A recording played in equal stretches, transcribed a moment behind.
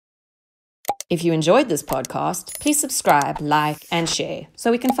If you enjoyed this podcast, please subscribe, like, and share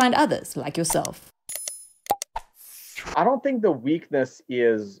so we can find others like yourself. I don't think the weakness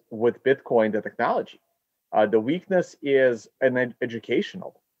is with Bitcoin, the technology. The weakness is an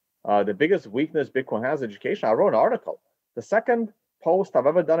educational. The biggest weakness Bitcoin has is education. I wrote an article. The second post I've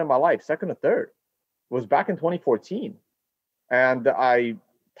ever done in my life, second or third, was back in 2014. And I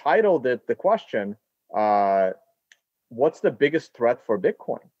titled it the question, what's the biggest threat for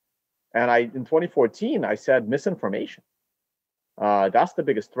Bitcoin? And in 2014, I said misinformation. That's the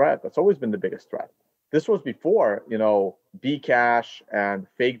biggest threat. That's always been the biggest threat. This was before, Bcash and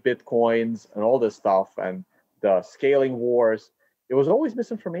fake Bitcoins and all this stuff and the scaling wars. It was always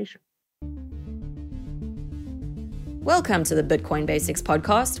misinformation. Welcome to the Bitcoin Basics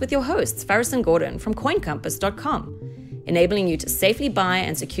podcast with your hosts, Faris and Gordon from CoinCompass.com, enabling you to safely buy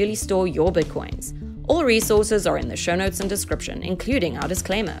and securely store your Bitcoins. All resources are in the show notes and description, including our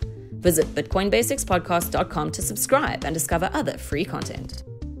disclaimer. Visit BitcoinBasicsPodcast.com to subscribe and discover other free content.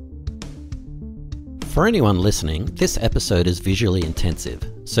 For anyone listening, this episode is visually intensive,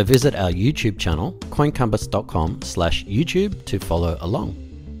 so visit our YouTube channel, CoinCompass.com/YouTube to follow along.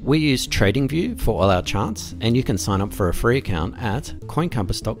 We use TradingView for all our charts, and you can sign up for a free account at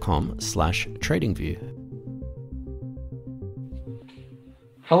CoinCompass.com/TradingView.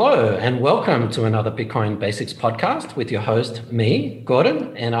 Hello and welcome to another Bitcoin Basics podcast with your host, me,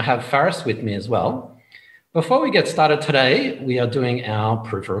 Gordon, and I have Faris with me as well. Before we get started today, we are doing our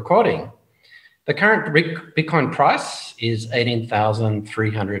proof of recording. The current Bitcoin price is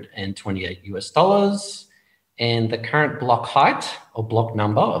 $18,328 US, and the current block height or block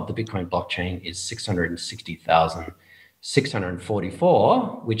number of the Bitcoin blockchain is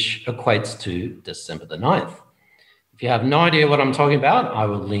 660,644, which equates to December the 9th. If you have no idea what I'm talking about, I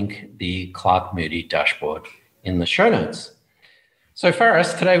will link the Clark Moody dashboard in the show notes. So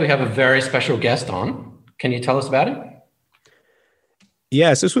Faris, today we have a very special guest on. Can you tell us about him?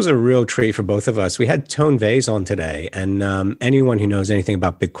 Yes, this was a real treat for both of us. We had Tone Vays on today, and anyone who knows anything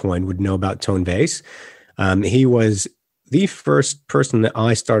about Bitcoin would know about Tone Vays. He was the first person that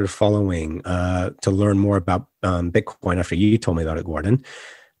I started following to learn more about Bitcoin after you told me about it, Gordon.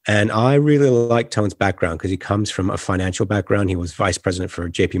 And I really like Tone's background because he comes from a financial background. He was vice president for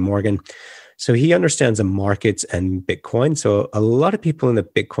JP Morgan. So he understands the markets and Bitcoin. So a lot of people in the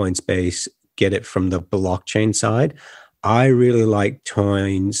Bitcoin space get it from the blockchain side. I really like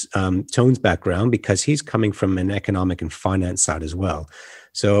Tone's background because he's coming from an economic and finance side as well.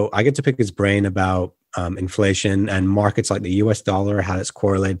 So I get to pick his brain about inflation and markets like the US dollar, how it's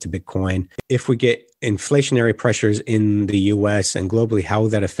correlated to Bitcoin. If we get inflationary pressures in the US and globally, how will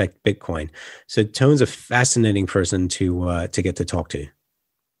that affect Bitcoin? So Tone's a fascinating person to get to talk to.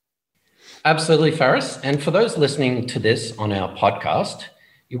 Absolutely, Faris. And for those listening to this on our podcast,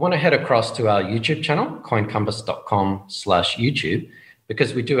 you want to head across to our YouTube channel, CoinCompass.com/YouTube,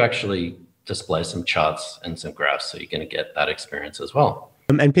 because we do actually display some charts and some graphs, so you're going to get that experience as well.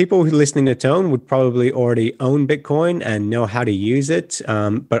 And people who are listening to Tone would probably already own Bitcoin and know how to use it.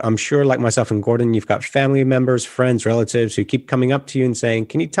 But I'm sure, like myself and Gordon, you've got family members, friends, relatives who keep coming up to you and saying,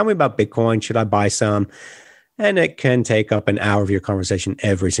 can you tell me about Bitcoin? Should I buy some? And it can take up an hour of your conversation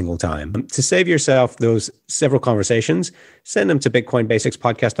every single time. To save yourself those several conversations, send them to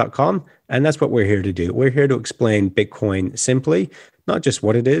BitcoinBasicsPodcast.com. And that's what we're here to do. We're here to explain Bitcoin simply, not just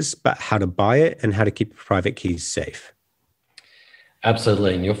what it is, but how to buy it and how to keep private keys safe.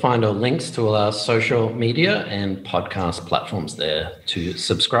 Absolutely. And you'll find our links to all our social media and podcast platforms there to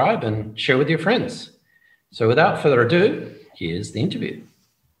subscribe and share with your friends. So without further ado, here's the interview.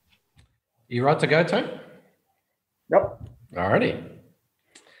 You right to go, Tone? Yep. Alrighty.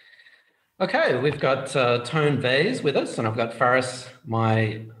 Okay, we've got Tone Vays with us, and I've got Faris,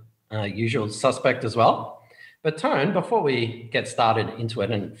 my usual suspect as well. But Tone, before we get started into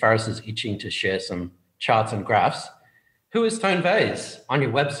it, and Faris is itching to share some charts and graphs, who is Tone Vays? On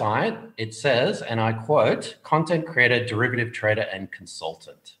your website, it says, and I quote, content creator, derivative trader, and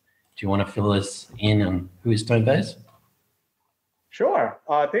consultant. Do you want to fill us in on who is Tone Vays? Sure.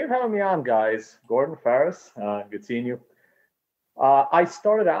 Thank you for having me on, guys. Gordon, Faris, good seeing you. I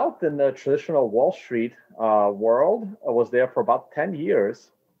started out in the traditional Wall Street world. I was there for about 10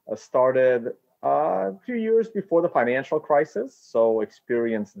 years. I started a few years before the financial crisis, so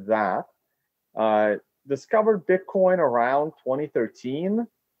experienced that. Discovered Bitcoin around 2013,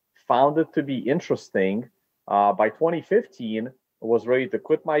 found it to be interesting. By 2015, I was ready to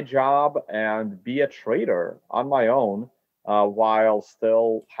quit my job and be a trader on my own while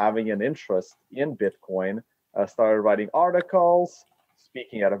still having an interest in Bitcoin. I started writing articles,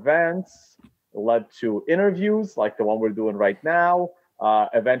 speaking at events, led to interviews like the one we're doing right now,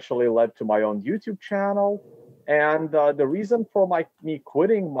 eventually led to my own YouTube channel. And the reason for me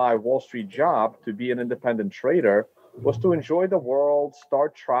quitting my Wall Street job to be an independent trader was to enjoy the world,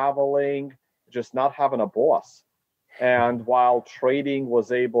 start traveling, just not having a boss. And while trading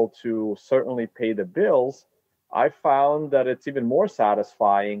was able to certainly pay the bills, I found that it's even more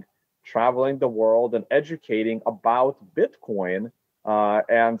satisfying traveling the world and educating about Bitcoin.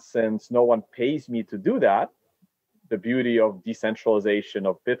 And since no one pays me to do that, the beauty of decentralization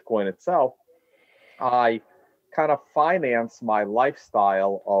of Bitcoin itself, I kind of finance my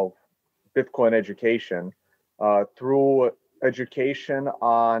lifestyle of Bitcoin education through education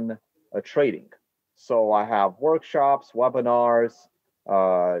on trading. So I have workshops, webinars,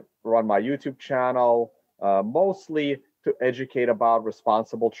 run my YouTube channel, mostly to educate about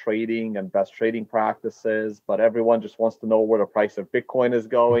responsible trading and best trading practices, but everyone just wants to know where the price of Bitcoin is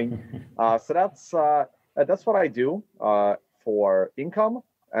going. So that's what I do for income.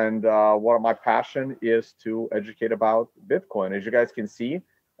 And what my passion is to educate about Bitcoin. As you guys can see,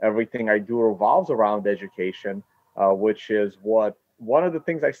 everything I do revolves around education, which is one of the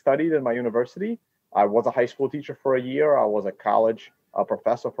things I studied in my university. I was a high school teacher for a year. I was a college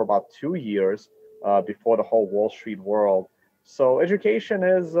professor for about 2 years before the whole Wall Street world. So education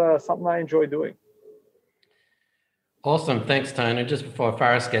is something I enjoy doing. Awesome. Thanks, Tone. And just before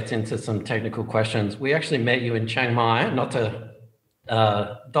Faris gets into some technical questions, we actually met you in Chiang Mai, not to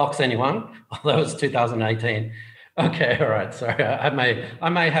dox anyone, although it's 2018. Okay, all right. Sorry, I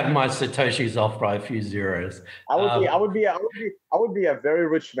may have my satoshis off by a few zeros. I would be a very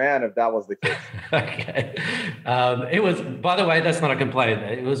rich man if that was the case. Okay, it was. By the way, that's not a complaint.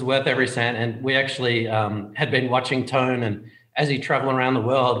 It was worth every cent, and we actually had been watching Tone, and as he traveled around the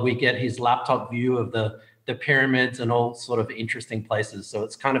world, we get his laptop view of the pyramids and all sort of interesting places. So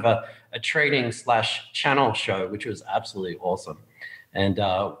it's kind of a trading / channel show, which was absolutely awesome. And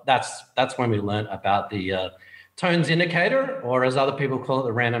that's when we learned about the Tone's indicator, or as other people call it,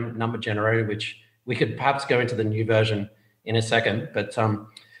 the random number generator, which we could perhaps go into the new version in a second. But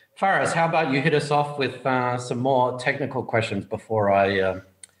Faris, how about you hit us off with some more technical questions before I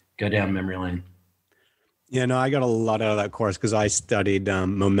go down memory lane? Yeah, no, I got a lot out of that course because I studied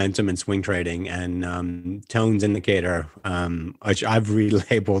momentum and swing trading, and Tone's indicator, which I've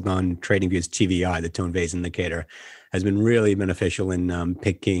relabeled on TradingView as TVI, the Tone Vays indicator, has been really beneficial in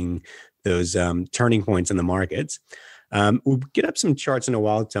picking those turning points in the markets. We'll get up some charts in a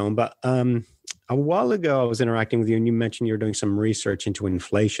while, Tone, but a while ago I was interacting with you and you mentioned you're doing some research into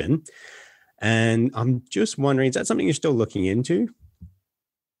inflation. And I'm just wondering, is that something you're still looking into?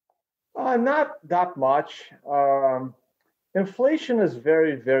 Not that much. Inflation is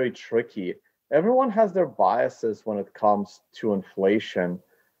very, very tricky. Everyone has their biases when it comes to inflation.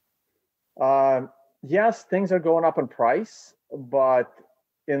 Yes, things are going up in price, but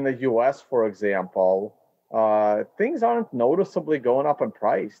in the US, for example, things aren't noticeably going up in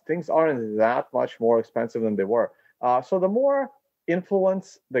price. Things aren't that much more expensive than they were. So the more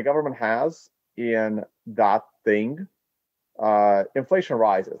influence the government has in that thing, inflation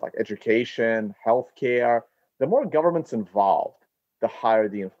rises, like education, healthcare. The more government's involved, the higher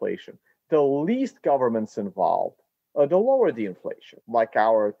the inflation. The least government's involved, the lower the inflation, like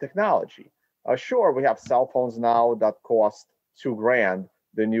our technology. Sure, we have cell phones now that cost $2,000,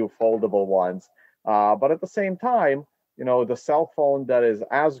 the new foldable ones. But at the same time, the cell phone that is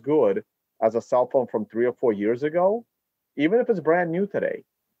as good as a cell phone from 3 or 4 years ago, even if it's brand new today,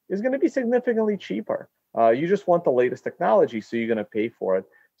 is going to be significantly cheaper. You just want the latest technology, so you're going to pay for it.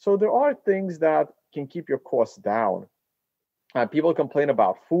 So there are things that can keep your costs down. People complain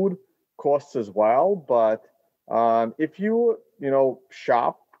about food costs as well, but if you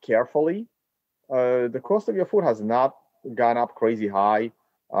shop carefully, the cost of your food has not gone up crazy high.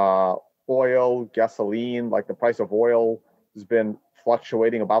 Oil, gasoline, like the price of oil has been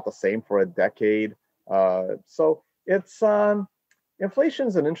fluctuating about the same for a decade. So it's inflation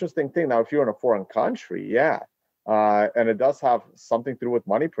is an interesting thing. Now, if you're in a foreign country, and it does have something to do with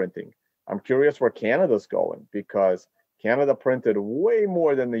money printing. I'm curious where Canada's going, because Canada printed way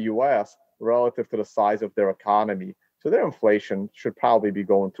more than the US relative to the size of their economy. So their inflation should probably be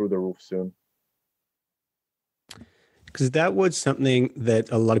going through the roof soon. Because that was something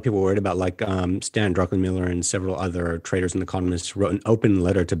that a lot of people were worried about, like Stan Druckenmiller and several other traders and economists wrote an open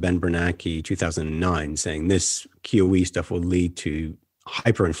letter to Ben Bernanke 2009 saying this QE stuff will lead to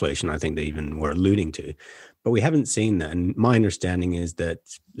hyperinflation. I think they even were alluding to, but we haven't seen that. And my understanding is that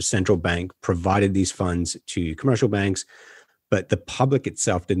the central bank provided these funds to commercial banks, but the public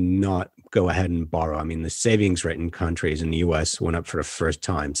itself did not go ahead and borrow. I mean, the savings rate in countries in the US went up for the first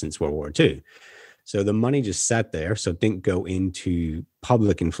time since World War II. So the money just sat there, so it didn't go into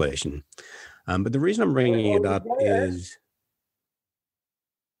public inflation. But the reason I'm bringing it up is...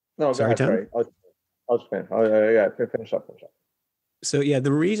 No, sorry, go ahead, Tom? sorry. I'll just finish. Yeah, finish up. So yeah,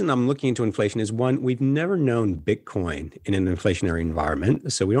 the reason I'm looking into inflation is, one, we've never known Bitcoin in an inflationary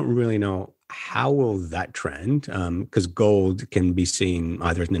environment. So we don't really know how will that trend, because gold can be seen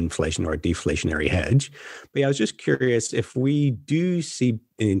either as an inflation or a deflationary hedge. But yeah, I was just curious, if we do see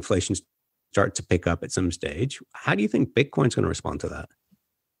inflation start to pick up at some stage, how do you think Bitcoin's going to respond to that?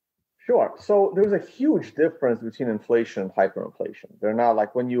 Sure. So there's a huge difference between inflation and hyperinflation. They're not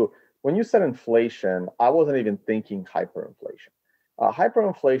like when you said inflation, I wasn't even thinking hyperinflation.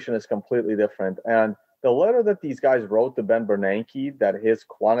 Hyperinflation is completely different. And the letter that these guys wrote to Ben Bernanke that his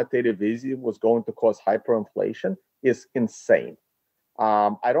quantitative easing was going to cause hyperinflation is insane.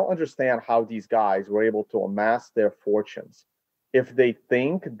 I don't understand how these guys were able to amass their fortunes if they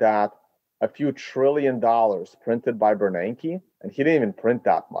think that a few $1 trillion printed by Bernanke, and he didn't even print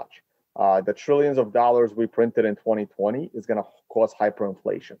that much, the trillions of dollars we printed in 2020 is going to cause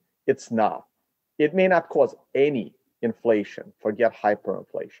hyperinflation. It's not. It may not cause any inflation, forget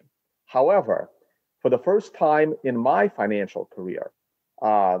hyperinflation. However, for the first time in my financial career,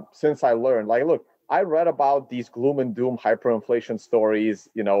 since I learned, look, I read about these gloom and doom hyperinflation stories,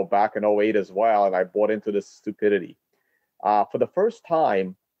 back in 2008 as well, and I bought into this stupidity. For the first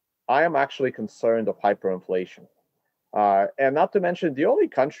time, I am actually concerned of hyperinflation. And not to mention, the only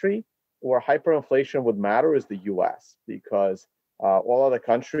country where hyperinflation would matter is the US, because all other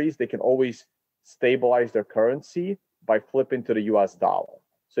countries, they can always stabilize their currency by flipping to the US dollar.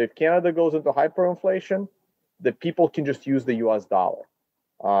 So if Canada goes into hyperinflation, the people can just use the US dollar.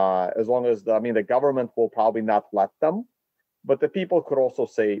 As long as, the government will probably not let them, but the people could also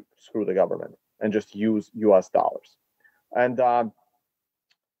say, screw the government and just use US dollars. And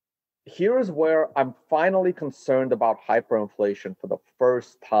here is where I'm finally concerned about hyperinflation for the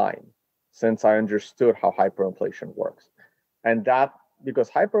first time since I understood how hyperinflation works. And that because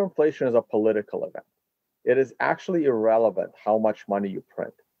hyperinflation is a political event. It is actually irrelevant how much money you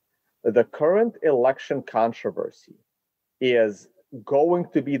print. The current election controversy is going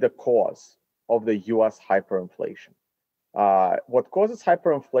to be the cause of the US hyperinflation. What causes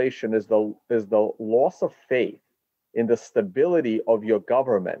hyperinflation is the loss of faith in the stability of your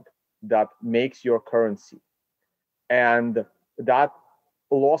government that makes your currency. And that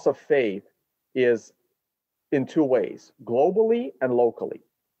loss of faith is in two ways, globally and locally.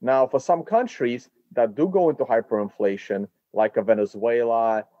 Now, for some countries that do go into hyperinflation, like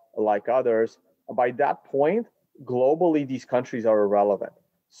Venezuela, like others, by that point, globally, these countries are irrelevant.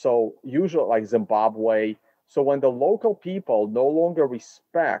 So usually like Zimbabwe. So when the local people no longer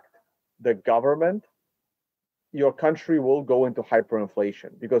respect the government, your country will go into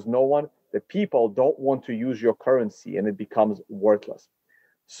hyperinflation because the people don't want to use your currency and it becomes worthless.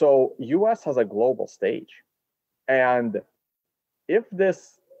 So US has a global stage. And if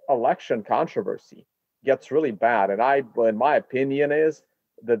this election controversy gets really bad, and my opinion is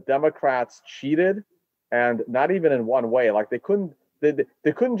the Democrats cheated, and not even in one way. Like they couldn't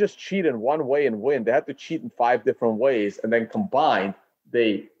just cheat in one way and win. They had to cheat in 5 different ways, and then combined,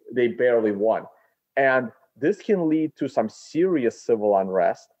 they barely won. And this can lead to some serious civil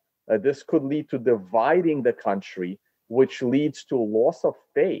unrest. This could lead to dividing the country, which leads to loss of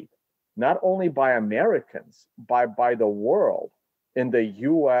faith, not only by Americans, by the world in the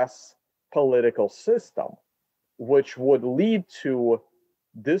US political system, which would lead to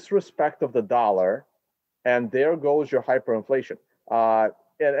disrespect of the dollar, and there goes your hyperinflation.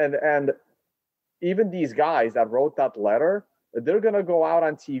 And even these guys that wrote that letter, they're going to go out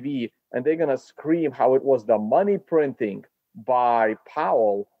on TV and they're going to scream how it was the money printing by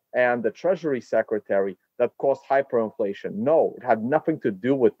Powell and the Treasury Secretary that caused hyperinflation. No, it had nothing to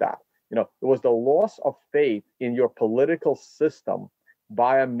do with that. It was the loss of faith in your political system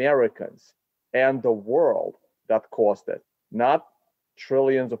by Americans and the world that caused it, not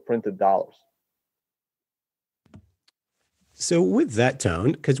trillions of printed dollars. So with that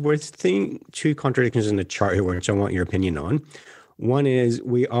tone, because we're seeing 2 contradictions in the chart here, which I want your opinion on. One is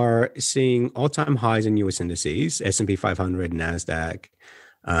we are seeing all-time highs in U.S. indices, S&P 500, NASDAQ,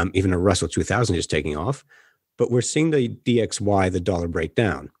 even a Russell 2000 is taking off. But we're seeing the DXY, the dollar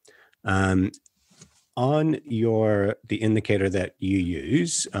breakdown. On the indicator that you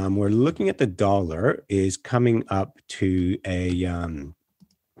use, we're looking at the dollar is coming up to a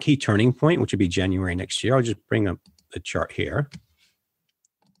key turning point, which would be January next year. I'll just bring up the chart here.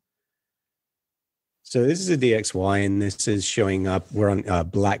 So this is a DXY, and this is showing up. We're on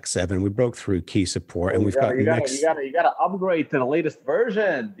Black 7. We broke through key support, and we've got next. You gotta upgrade to the latest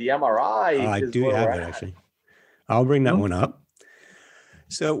version. The MRI. I do have it actually. I'll bring that one up.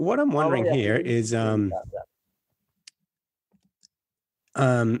 So what I'm wondering here is,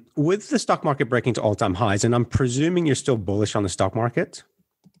 with the stock market breaking to all-time highs, and I'm presuming you're still bullish on the stock market.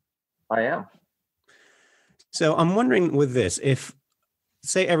 I am. So I'm wondering with this, if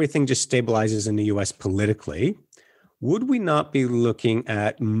say everything just stabilizes in the US politically, would we not be looking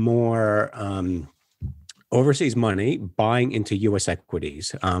at more overseas money buying into US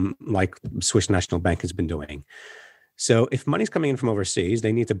equities, like Swiss National Bank has been doing? So if money's coming in from overseas,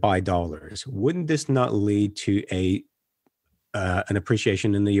 they need to buy dollars. Wouldn't this not lead to an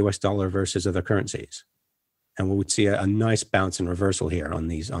appreciation in the US dollar versus other currencies? And we would see a nice bounce and reversal here on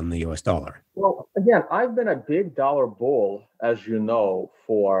the US dollar. Well, again, I've been a big dollar bull, as you know,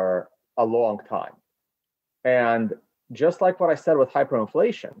 for a long time. And just like what I said with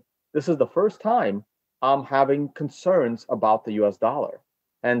hyperinflation, this is the first time I'm having concerns about the US dollar.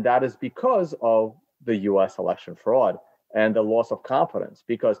 And that is because of the US election fraud and the loss of confidence,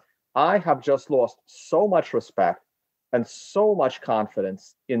 because I have just lost so much respect and so much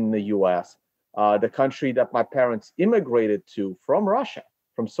confidence in the US, the country that my parents immigrated to from Russia,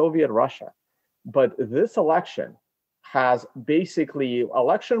 from Soviet Russia. But this election has basically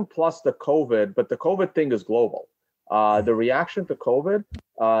election plus the COVID, but the COVID thing is global. The reaction to COVID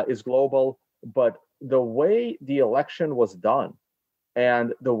is global, but the way the election was done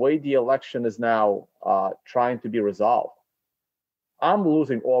and the way the election is now trying to be resolved, I'm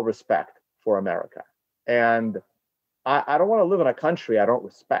losing all respect for America. And I don't want to live in a country I don't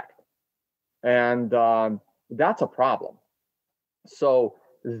respect. And that's a problem. So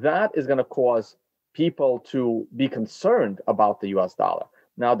that is going to cause people to be concerned about the US dollar.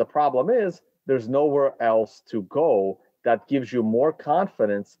 Now, the problem is there's nowhere else to go that gives you more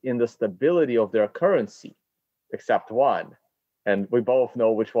confidence in the stability of their currency, except one. And we both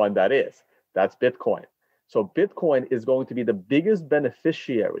know which one that is. That's Bitcoin. So Bitcoin is going to be the biggest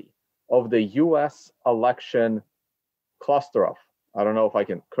beneficiary of the US election cluster of, I don't know if I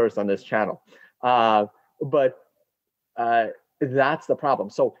can curse on this channel, but that's the problem.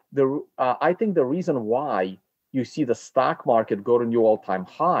 So I think the reason why you see the stock market go to new all-time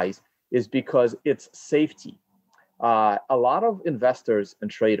highs is because it's safety. A lot of investors and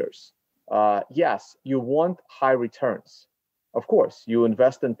traders, yes, you want high returns. Of course, you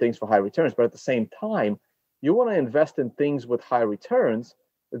invest in things for high returns, but at the same time, you want to invest in things with high returns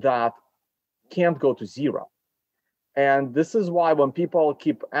that can't go to zero. And this is why when people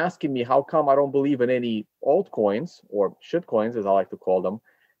keep asking me, how come I don't believe in any altcoins or shitcoins, as I like to call them,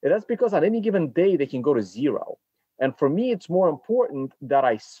 that's because on any given day, they can go to zero. And for me, it's more important that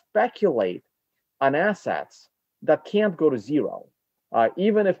I speculate on assets that can't go to zero,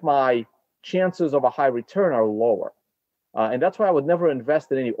 even if my chances of a high return are lower. And that's why I would never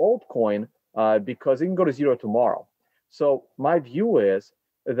invest in any altcoin because it can go to zero tomorrow. So my view is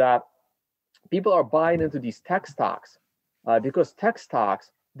that people are buying into these tech stocks because tech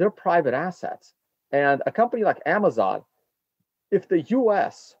stocks, they're private assets. And a company like Amazon, if the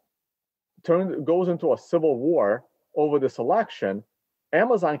US goes into a civil war over this election,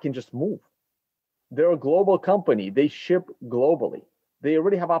 Amazon can just move. They're a global company. They ship globally. They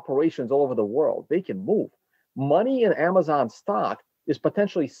already have operations all over the world. They can move. Money in Amazon stock is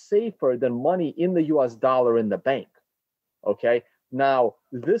potentially safer than money in the US dollar in the bank. Okay. Now,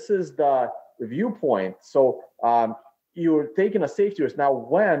 this is the viewpoint. So you're taking a safety risk. Now,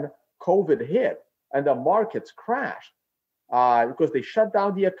 when COVID hit and the markets crashed because they shut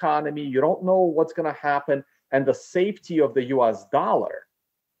down the economy, you don't know what's going to happen. And the safety of the US dollar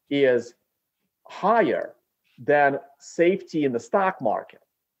is higher than safety in the stock market.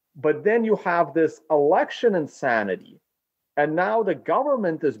 But then you have this election insanity. And now the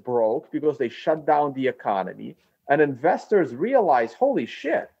government is broke because they shut down the economy. And investors realize, holy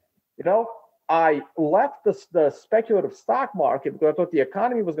shit, I left the speculative stock market because I thought the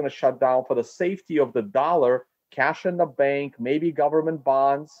economy was going to shut down for the safety of the dollar, cash in the bank, maybe government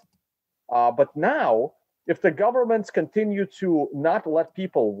bonds. But now, if the governments continue to not let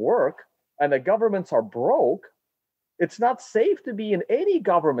people work and the governments are broke, it's not safe to be in any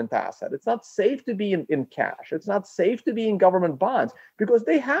government asset. It's not safe to be in cash. It's not safe to be in government bonds because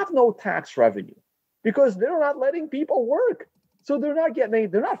they have no tax revenue, because they're not letting people work. So they're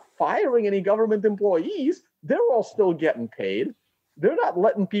not firing any government employees. They're all still getting paid. They're not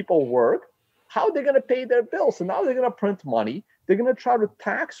letting people work. How are they going to pay their bills? So now they're going to print money. They're going to try to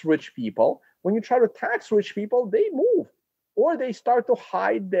tax rich people. When you try to tax rich people, they move or they start to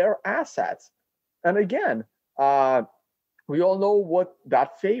hide their assets. And again, we all know what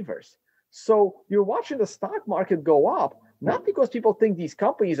that favors. So you're watching the stock market go up, not because people think these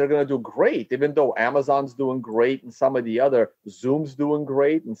companies are going to do great, even though Amazon's doing great and some of the other Zoom's doing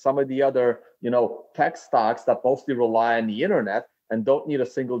great and some of the other, tech stocks that mostly rely on the internet and don't need a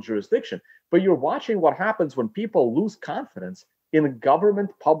single jurisdiction. But you're watching what happens when people lose confidence in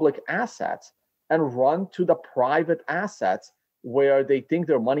government public assets and run to the private assets where they think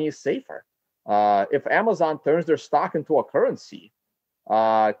their money is safer. If Amazon turns their stock into a currency,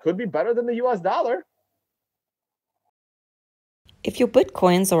 could be better than the US dollar. If your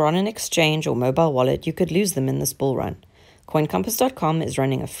Bitcoins are on an exchange or mobile wallet, you could lose them in this bull run. CoinCompass.com is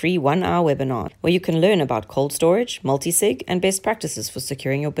running a free 1-hour webinar where you can learn about cold storage, multi-sig, and best practices for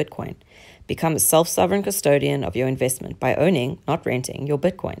securing your Bitcoin. Become a self-sovereign custodian of your investment by owning, not renting, your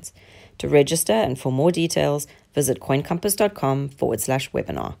Bitcoins. To register and for more details, visit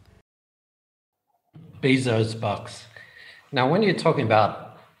CoinCompass.com/webinar. Bezos bucks. Now, when you're talking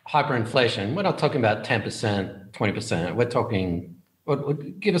about hyperinflation, we're not talking about 10%, 20%. We're talking,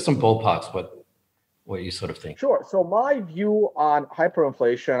 give us some ballparks, what you sort of think. Sure. So my view on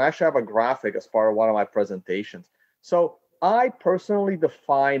hyperinflation, I actually have a graphic as part of one of my presentations. So I personally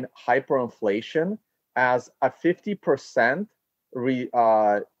define hyperinflation as a 50%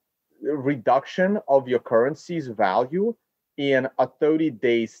 reduction of your currency's value in a 30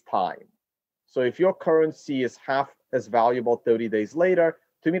 days time. So if your currency is half as valuable 30 days later,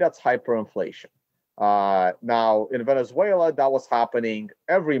 to me, that's hyperinflation. Now, in Venezuela, that was happening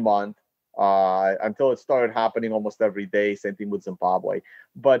every month until it started happening almost every day. Same thing with Zimbabwe.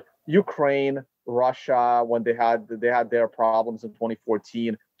 But Ukraine, Russia, when they had their problems in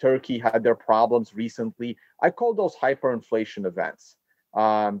 2014, Turkey had their problems recently. I call those hyperinflation events.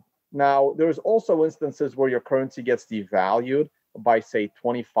 Now, there's also instances where your currency gets devalued by, say,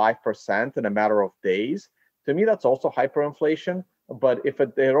 25% in a matter of days. To me, that's also hyperinflation. But if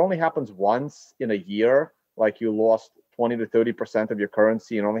it only happens once in a year, like you lost 20 to 30% of your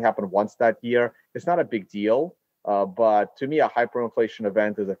currency and only happened once that year, it's not a big deal. But to me, a hyperinflation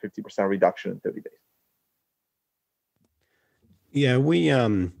event is a 50% reduction in 30 days. Yeah, we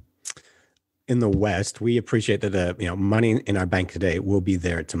in the West, we appreciate that money in our bank today will be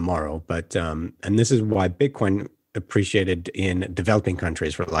there tomorrow. But and this is why Bitcoin appreciated in developing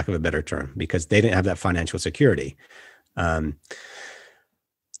countries, for lack of a better term, because they didn't have that financial security.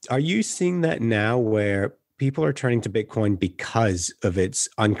 Are you seeing that now where people are turning to Bitcoin because of its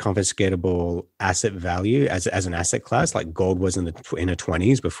unconfiscatable asset value as an asset class, like gold was in the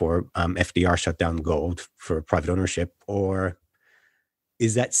 20s before FDR shut down gold for private ownership? Or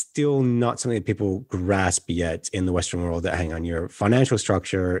is that still not something that people grasp yet in the Western world, that hang on, your financial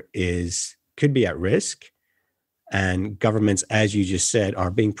structure could be at risk, and governments, as you just said,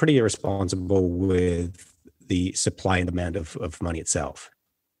 are being pretty irresponsible with the supply and demand of money itself?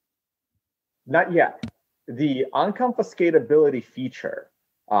 Not yet. The unconfiscatability feature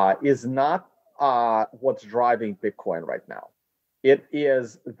is not what's driving Bitcoin right now. It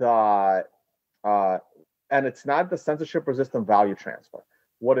is and it's not the censorship-resistant value transfer.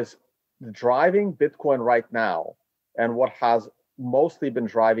 What is driving Bitcoin right now, and what has mostly been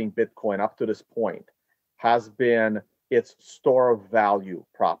driving Bitcoin up to this point, has been its store of value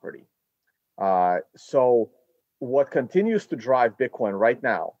property. So what continues to drive Bitcoin right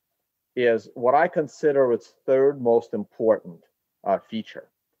now is what I consider its third most important feature.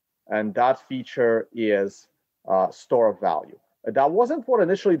 And that feature is store of value. That wasn't what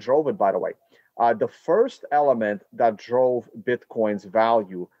initially drove it, by the way. The first element that drove Bitcoin's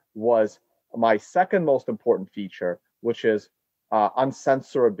value was my second most important feature, which is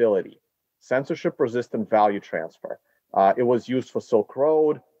uncensorability, censorship-resistant value transfer. It was used for Silk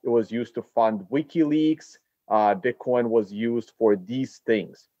Road. It was used to fund WikiLeaks. Bitcoin was used for these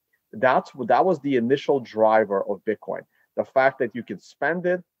things. That was the initial driver of Bitcoin. The fact that you could spend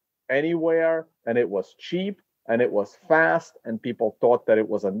it anywhere, and it was cheap, and it was fast, and people thought that it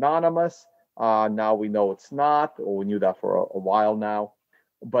was anonymous. Now we know it's not, or we knew that for a while now.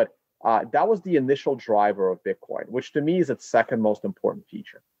 But that was the initial driver of Bitcoin, which to me is its second most important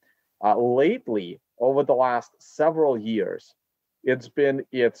feature. Lately, over the last several years, it's been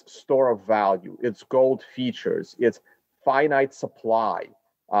its store of value, its gold features, its finite supply.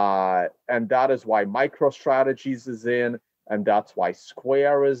 And that is why MicroStrategies is in, and that's why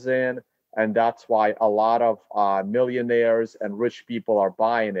Square is in, and that's why a lot of millionaires and rich people are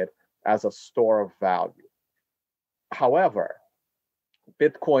buying it as a store of value. However,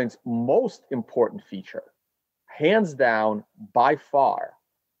 Bitcoin's most important feature, hands down, by far,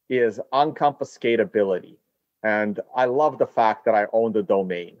 is unconfiscatability. And I love the fact that I own the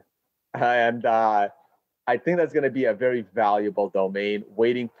domain. And I think that's going to be a very valuable domain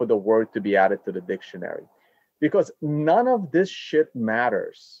waiting for the word to be added to the dictionary. Because none of this shit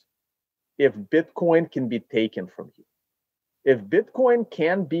matters if Bitcoin can be taken from you. If Bitcoin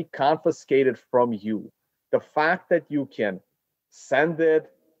can be confiscated from you, the fact that you can send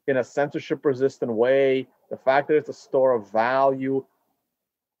it in a censorship-resistant way, the fact that it's a store of value,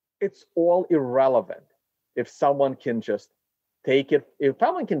 it's all irrelevant. If someone can just take it, if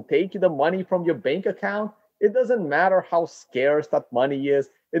someone can take the money from your bank account, it doesn't matter how scarce that money is.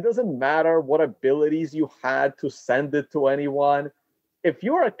 It doesn't matter what abilities you had to send it to anyone. If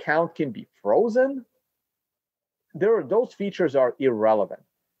your account can be frozen, those features are irrelevant.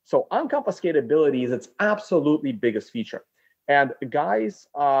 So unconfiscatability is its absolutely biggest feature. And guys,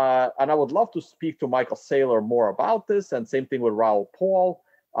 and I would love to speak to Michael Saylor more about this, and same thing with Raoul Pal,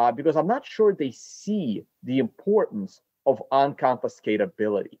 because I'm not sure they see the importance of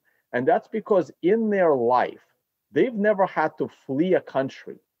unconfiscatability. And that's because in their life, they've never had to flee a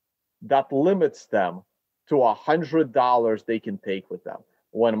country that limits them to $100 they can take with them.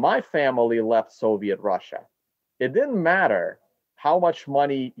 When my family left Soviet Russia, it didn't matter how much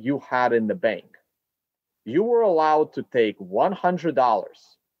money you had in the bank. You were allowed to take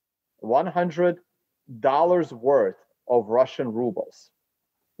 $100 worth of Russian rubles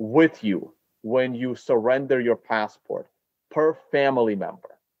with you when you surrender your passport per family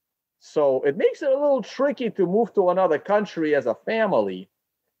member. So it makes it a little tricky to move to another country as a family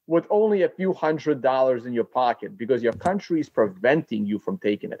with only a few $100 in your pocket because your country is preventing you from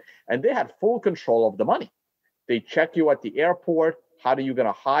taking it. And they had full control of the money. They check you at the airport. How are you going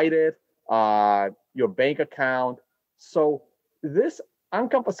to hide it? Your bank account. So this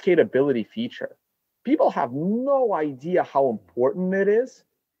unconfiscatability feature, people have no idea how important it is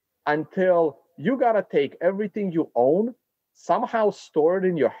until you got to take everything you own, somehow store it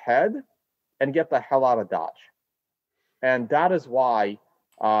in your head, and get the hell out of Dodge. And that is why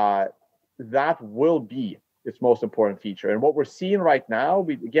that will be its most important feature. And what we're seeing right now,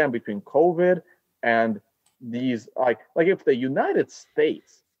 again, between COVID and these, like if the United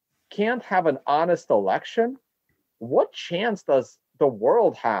States can't have an honest election, what chance does the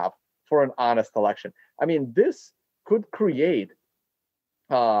world have for an honest election? I mean, this could create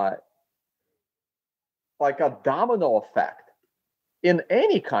like a domino effect in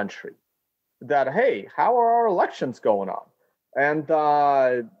any country that, hey, how are our elections going on? And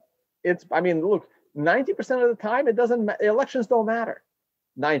look, 90% of the time, elections don't matter.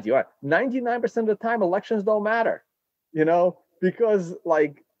 99% of the time, elections don't matter, because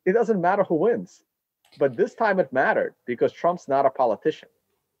it doesn't matter who wins. But this time it mattered because Trump's not a politician.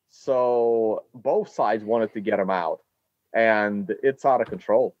 So both sides wanted to get him out, and it's out of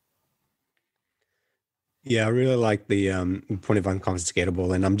control. Yeah, I really like the point of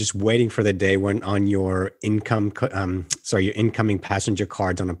unconfiscatable, and I'm just waiting for the day when on your your incoming passenger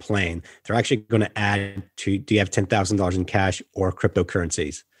cards on a plane, they're actually going to add to, do you have $10,000 in cash or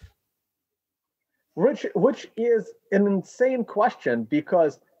cryptocurrencies? Which is an insane question,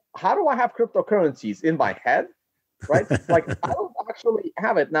 because how do I have cryptocurrencies in my head, right? Like I don't actually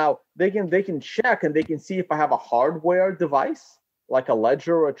have it. Now they can check and they can see if I have a hardware device like a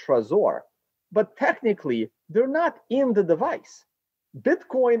Ledger or a Trezor. But technically, they're not in the device.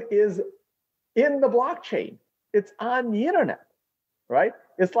 Bitcoin is in the blockchain. It's on the internet, right?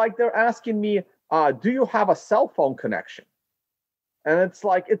 It's like they're asking me, do you have a cell phone connection? And it's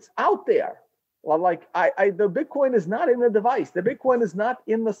like, it's out there. Well, like the Bitcoin is not in the device. The Bitcoin is not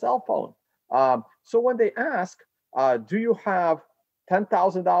in the cell phone. So when they ask, do you have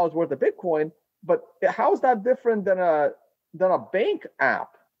 $10,000 worth of Bitcoin? But how is that different than a bank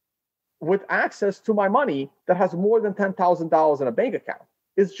app with access to my money that has more than $10,000 in a bank account?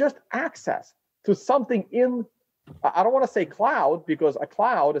 It's just access to something in, I don't want to say cloud, because a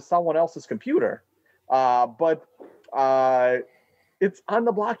cloud is someone else's computer, but it's on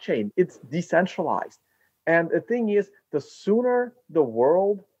the blockchain. It's decentralized. And the thing is, the sooner the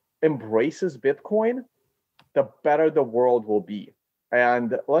world embraces Bitcoin, the better the world will be.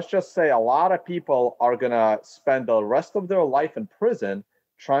 And let's just say a lot of people are going to spend the rest of their life in prison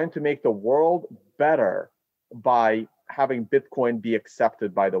trying to make the world better by having Bitcoin be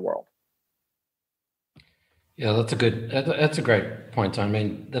accepted by the world. Yeah, that's a great point. I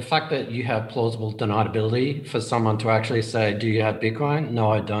mean, the fact that you have plausible deniability for someone to actually say, do you have Bitcoin? No,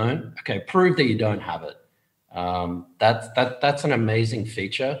 I don't. Okay, prove that you don't have it. That's an amazing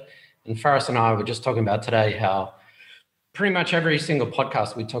feature. And Faris and I were just talking about today how pretty much every single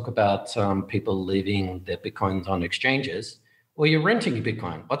podcast we talk about people leaving their Bitcoins on exchanges. Well, you're renting your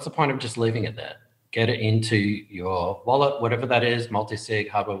Bitcoin. What's the point of just leaving it there? get it into your wallet, whatever that is, multi-sig,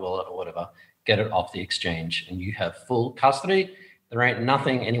 hardware wallet, or whatever, get it off the exchange, and you have full custody. There ain't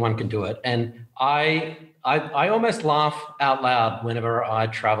nothing anyone can do it. And I almost laugh out loud whenever I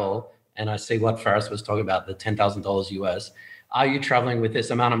travel and I see what Faris was talking about, the $10,000 US. Are you traveling with this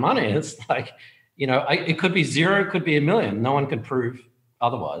amount of money? It's like, it could be zero, it could be $1 million. No one can prove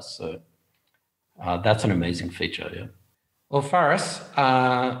otherwise. So that's an amazing feature, yeah. Well, Faris,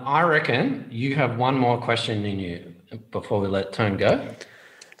 I reckon you have one more question in you before we let Tone go.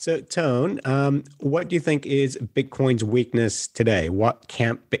 So, Tone, what do you think is Bitcoin's weakness today? What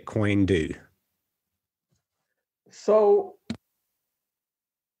can't Bitcoin do? So,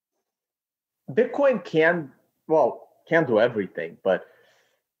 Bitcoin can't do everything, but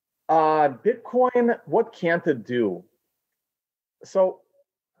Bitcoin, what can't it do? So,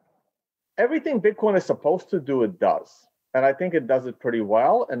 everything Bitcoin is supposed to do, it does. And I think it does it pretty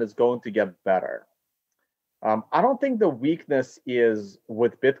well, and it's going to get better. I don't think the weakness is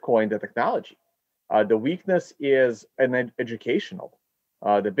with Bitcoin, the technology. The weakness is an educational.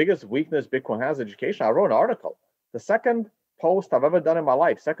 The biggest weakness Bitcoin has is education. I wrote an article. The second post I've ever done in my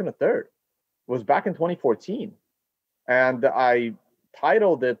life, second or third, was back in 2014. And I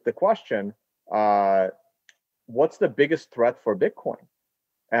titled it the question, what's the biggest threat for Bitcoin?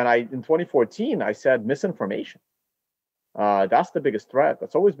 And in 2014, I said misinformation. That's the biggest threat.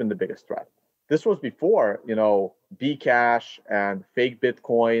 That's always been the biggest threat. This was before, Bcash and fake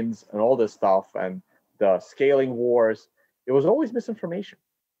Bitcoins and all this stuff and the scaling wars. It was always misinformation.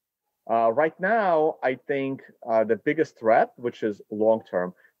 Right now, I think the biggest threat, which is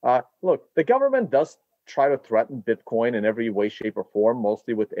long-term, look, the government does try to threaten Bitcoin in every way, shape, or form,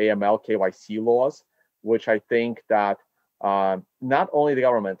 mostly with AML, KYC laws, which I think that not only the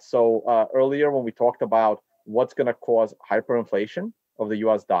government. So earlier when we talked about what's going to cause hyperinflation of the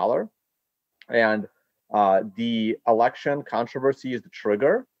US dollar, and the election controversy is the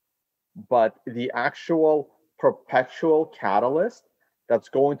trigger, but the actual perpetual catalyst that's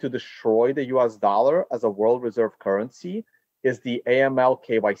going to destroy the US dollar as a world reserve currency is the AML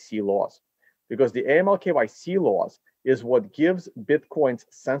KYC laws. Because the AML KYC laws is what gives Bitcoin's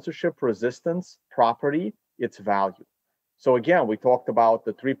censorship resistance property its value. So again, we talked about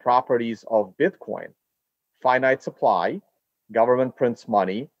the three properties of Bitcoin: finite supply, government prints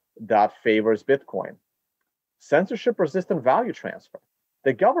money, that favors Bitcoin. Censorship resistant value transfer.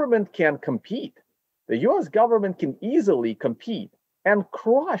 The government can compete. The US government can easily compete and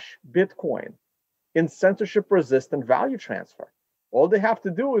crush Bitcoin in censorship resistant value transfer. All they have to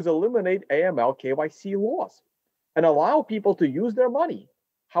do is eliminate AML KYC laws and allow people to use their money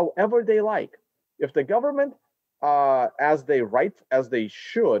however they like. If the government, as they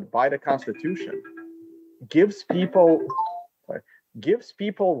should by the Constitution, gives people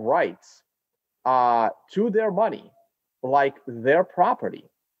rights to their money, like their property,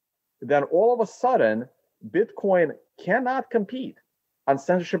 then all of a sudden, Bitcoin cannot compete on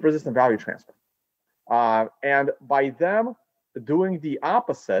censorship-resistant value transfer. And by them doing the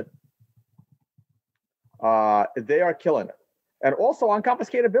opposite, they are killing it. And also on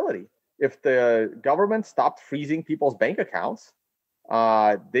confiscatability. If the government stopped freezing people's bank accounts,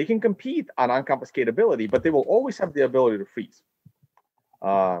 they can compete on unconfiscatability, but they will always have the ability to freeze.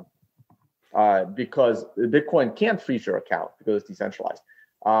 Because Bitcoin can't freeze your account because it's decentralized.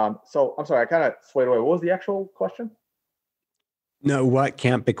 So I'm sorry, I kind of swayed away. What was the actual question? No, what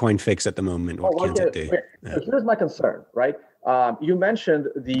can't Bitcoin fix at the moment? What can't it do? Yeah. So here's my concern, right? You mentioned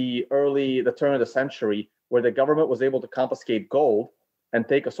the turn of the century where the government was able to confiscate gold and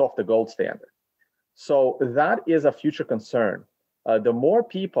take us off the gold standard. So that is a future concern. The more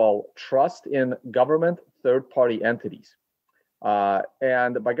people trust in government third-party entities,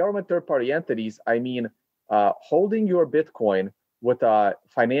 and by government third-party entities, I mean holding your Bitcoin with a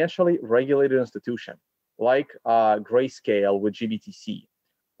financially regulated institution like Grayscale with GBTC,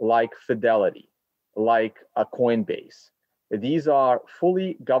 like Fidelity, like a Coinbase. These are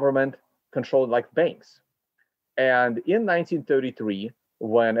fully government-controlled, like banks. And in 1933,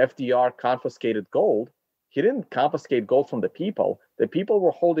 when FDR confiscated gold, he didn't confiscate gold from the people. The people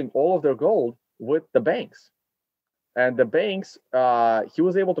were holding all of their gold with the banks. And the banks, he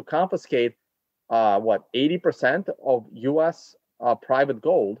was able to confiscate 80% of US private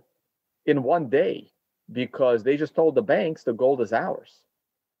gold in one day because they just told the banks the gold is ours.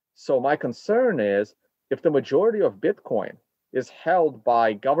 So my concern is if the majority of Bitcoin is held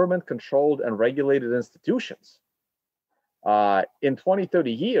by government-controlled and regulated institutions, in 20,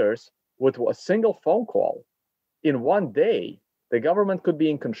 30 years, with a single phone call, in one day, the government could be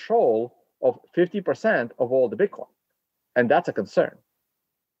in control of 50% of all the Bitcoin. And that's a concern.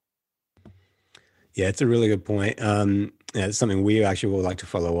 Yeah, it's a really good point. Yeah, it's something we actually would like to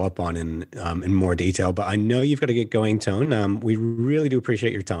follow up on in more detail. But I know you've got to get going, Tone. We really do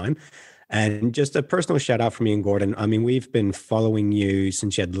appreciate your time. And just a personal shout out from me and Gordon. I mean, we've been following you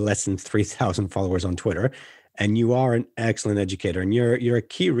since you had less than 3,000 followers on Twitter, and you are an excellent educator. And you're a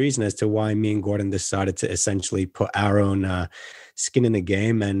key reason as to why me and Gordon decided to essentially put our own skin in the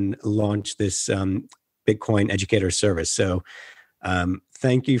game and launch this Bitcoin educator service. So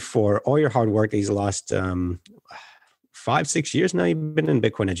thank you for all your hard work these last 5-6 years now. You've been in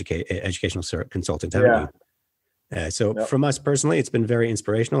Bitcoin educational consultant, haven't you? So yep. From us personally, it's been very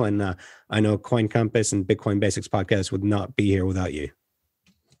inspirational. And I know Coin Compass and Bitcoin Basics podcast would not be here without you.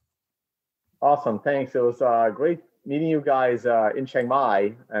 Awesome. Thanks. It was great meeting you guys in Chiang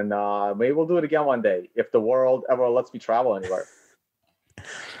Mai. And maybe we'll do it again one day if the world ever lets me travel anywhere.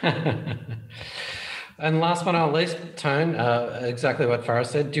 And last but not least, Tone, exactly what Faris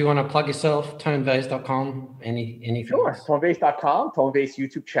said. Do you want to plug yourself? ToneVase.com? Anything? Sure. ToneVase.com, ToneVase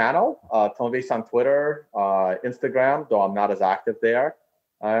YouTube channel, ToneVase on Twitter, Instagram, though I'm not as active there.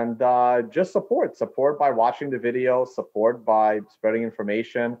 And just support by watching the video, support by spreading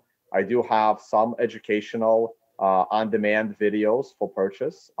information. I do have some educational on-demand videos for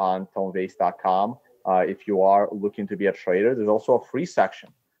purchase on ToneVase.com. If you are looking to be a trader, there's also a free section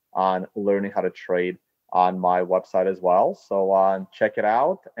on learning how to trade on my website as well. So check it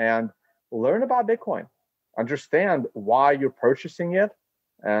out and learn about Bitcoin. Understand why you're purchasing it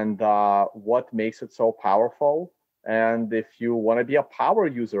and what makes it so powerful. And if you want to be a power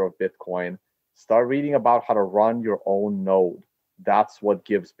user of Bitcoin, start reading about how to run your own node. That's what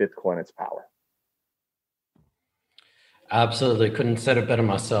gives Bitcoin its power. Absolutely. Couldn't have said it better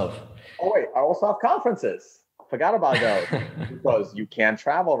myself. Oh, wait, I also have conferences. Forgot about those because you can't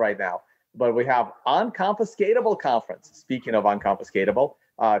travel right now. But we have Unconfiscatable Conference. Speaking of Unconfiscatable,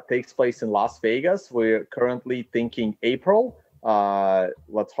 takes place in Las Vegas. We're currently thinking April.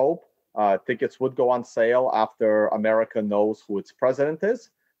 Let's hope. Tickets would go on sale after America knows who its president is.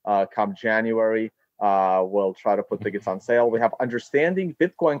 Come January, we'll try to put tickets on sale. We have Understanding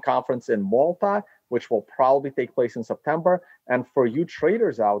Bitcoin Conference in Malta, which will probably take place in September. And for you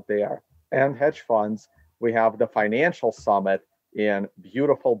traders out there and hedge funds, we have the Financial Summit in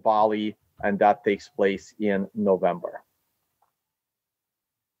beautiful Bali, and that takes place in November.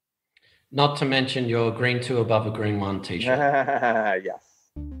 Not to mention your green two above a green one t-shirt.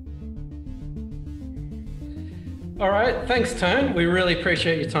 Yes. All right. Thanks, Tone. We really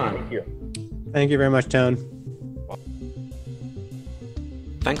appreciate your time. Thank you. Thank you very much, Tone.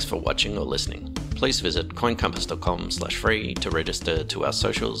 Thanks for watching or listening. Please visit coincompass.com/free to register to our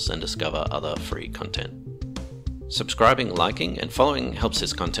socials and discover other free content. Subscribing, liking, and following helps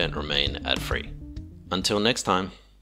this content remain ad-free. Until next time.